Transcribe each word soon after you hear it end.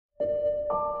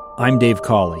I'm Dave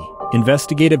Cawley,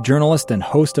 investigative journalist and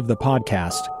host of the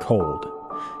podcast Cold.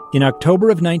 In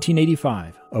October of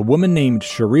 1985, a woman named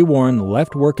Cherie Warren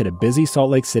left work at a busy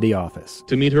Salt Lake City office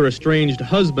to meet her estranged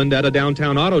husband at a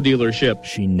downtown auto dealership.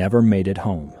 She never made it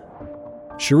home.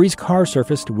 Cherie's car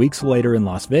surfaced weeks later in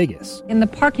Las Vegas. In the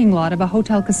parking lot of a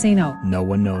hotel casino. No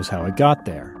one knows how it got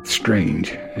there. Strange.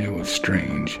 It was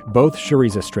strange. Both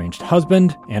Cherie's estranged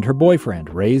husband and her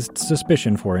boyfriend raised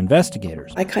suspicion for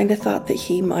investigators. I kind of thought that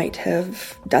he might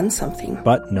have done something.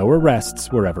 But no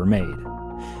arrests were ever made.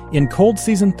 In Cold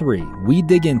Season 3, we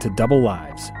dig into double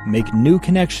lives, make new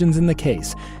connections in the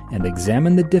case, and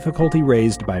examine the difficulty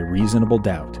raised by reasonable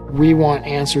doubt. We want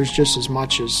answers just as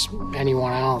much as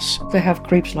anyone else. They have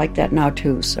creeps like that now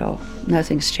too, so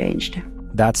nothing's changed.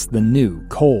 That's the new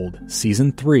Cold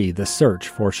Season 3, The Search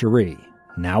for Cherie,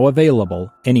 now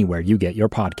available anywhere you get your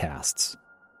podcasts.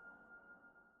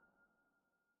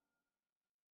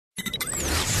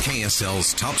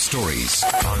 KSL's top stories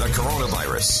on the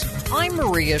coronavirus. I'm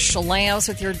Maria Shilaos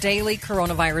with your daily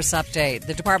coronavirus update.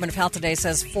 The Department of Health today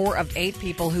says 4 of 8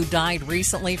 people who died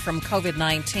recently from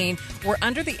COVID-19 were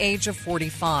under the age of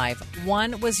 45.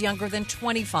 1 was younger than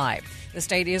 25. The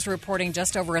state is reporting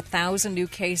just over 1,000 new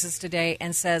cases today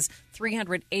and says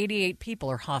 388 people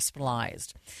are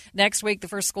hospitalized. Next week, the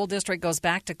first school district goes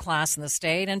back to class in the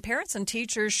state, and parents and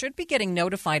teachers should be getting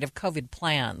notified of COVID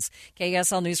plans.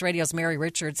 KSL News Radio's Mary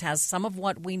Richards has some of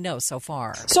what we know so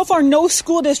far. So far, no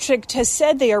school district has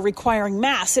said they are requiring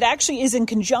masks. It actually is in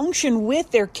conjunction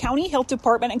with their county health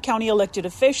department and county elected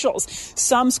officials.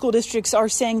 Some school districts are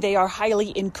saying they are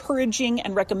highly encouraging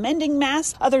and recommending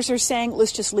masks. Others are saying,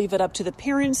 let's just leave it up to the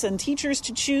parents and teachers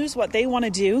to choose what they want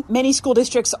to do. Many school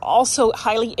districts also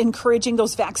highly encouraging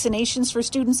those vaccinations for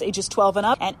students ages 12 and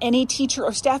up and any teacher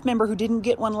or staff member who didn't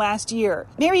get one last year.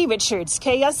 Mary Richards,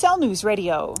 KSL News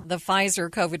Radio. The Pfizer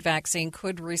COVID vaccine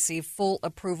could receive full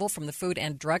approval from the Food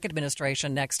and Drug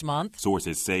Administration next month.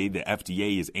 Sources say the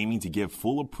FDA is aiming to give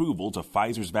full approval to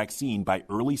Pfizer's vaccine by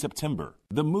early September.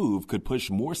 The move could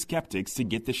push more skeptics to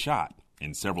get the shot.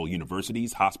 And several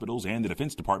universities, hospitals, and the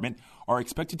Defense Department are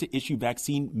expected to issue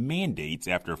vaccine mandates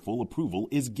after full approval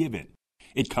is given.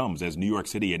 It comes as New York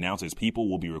City announces people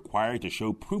will be required to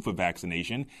show proof of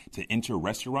vaccination to enter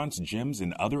restaurants, gyms,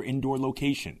 and other indoor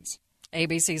locations.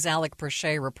 ABC's Alec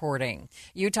Perche reporting.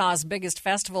 Utah's biggest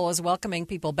festival is welcoming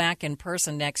people back in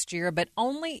person next year, but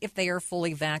only if they are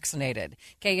fully vaccinated.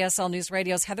 KSL News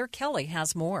Radio's Heather Kelly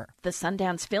has more. The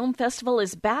Sundance Film Festival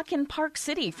is back in Park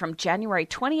City from January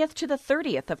 20th to the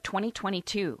 30th of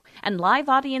 2022, and live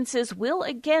audiences will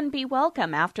again be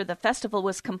welcome after the festival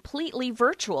was completely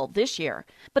virtual this year.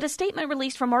 But a statement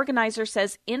released from organizers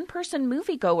says in-person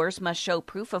moviegoers must show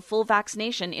proof of full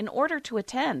vaccination in order to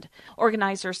attend.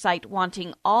 Organizers cite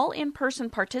wanting all in-person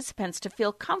participants to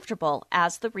feel comfortable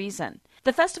as the reason.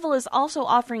 The festival is also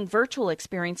offering virtual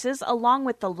experiences along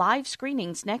with the live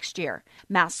screenings next year.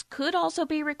 Masks could also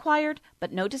be required,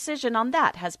 but no decision on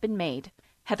that has been made.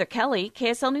 Heather Kelly,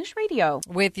 KSL News Radio.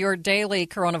 With your daily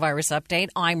coronavirus update,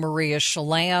 I'm Maria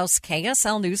Shilaos,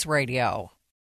 KSL News Radio.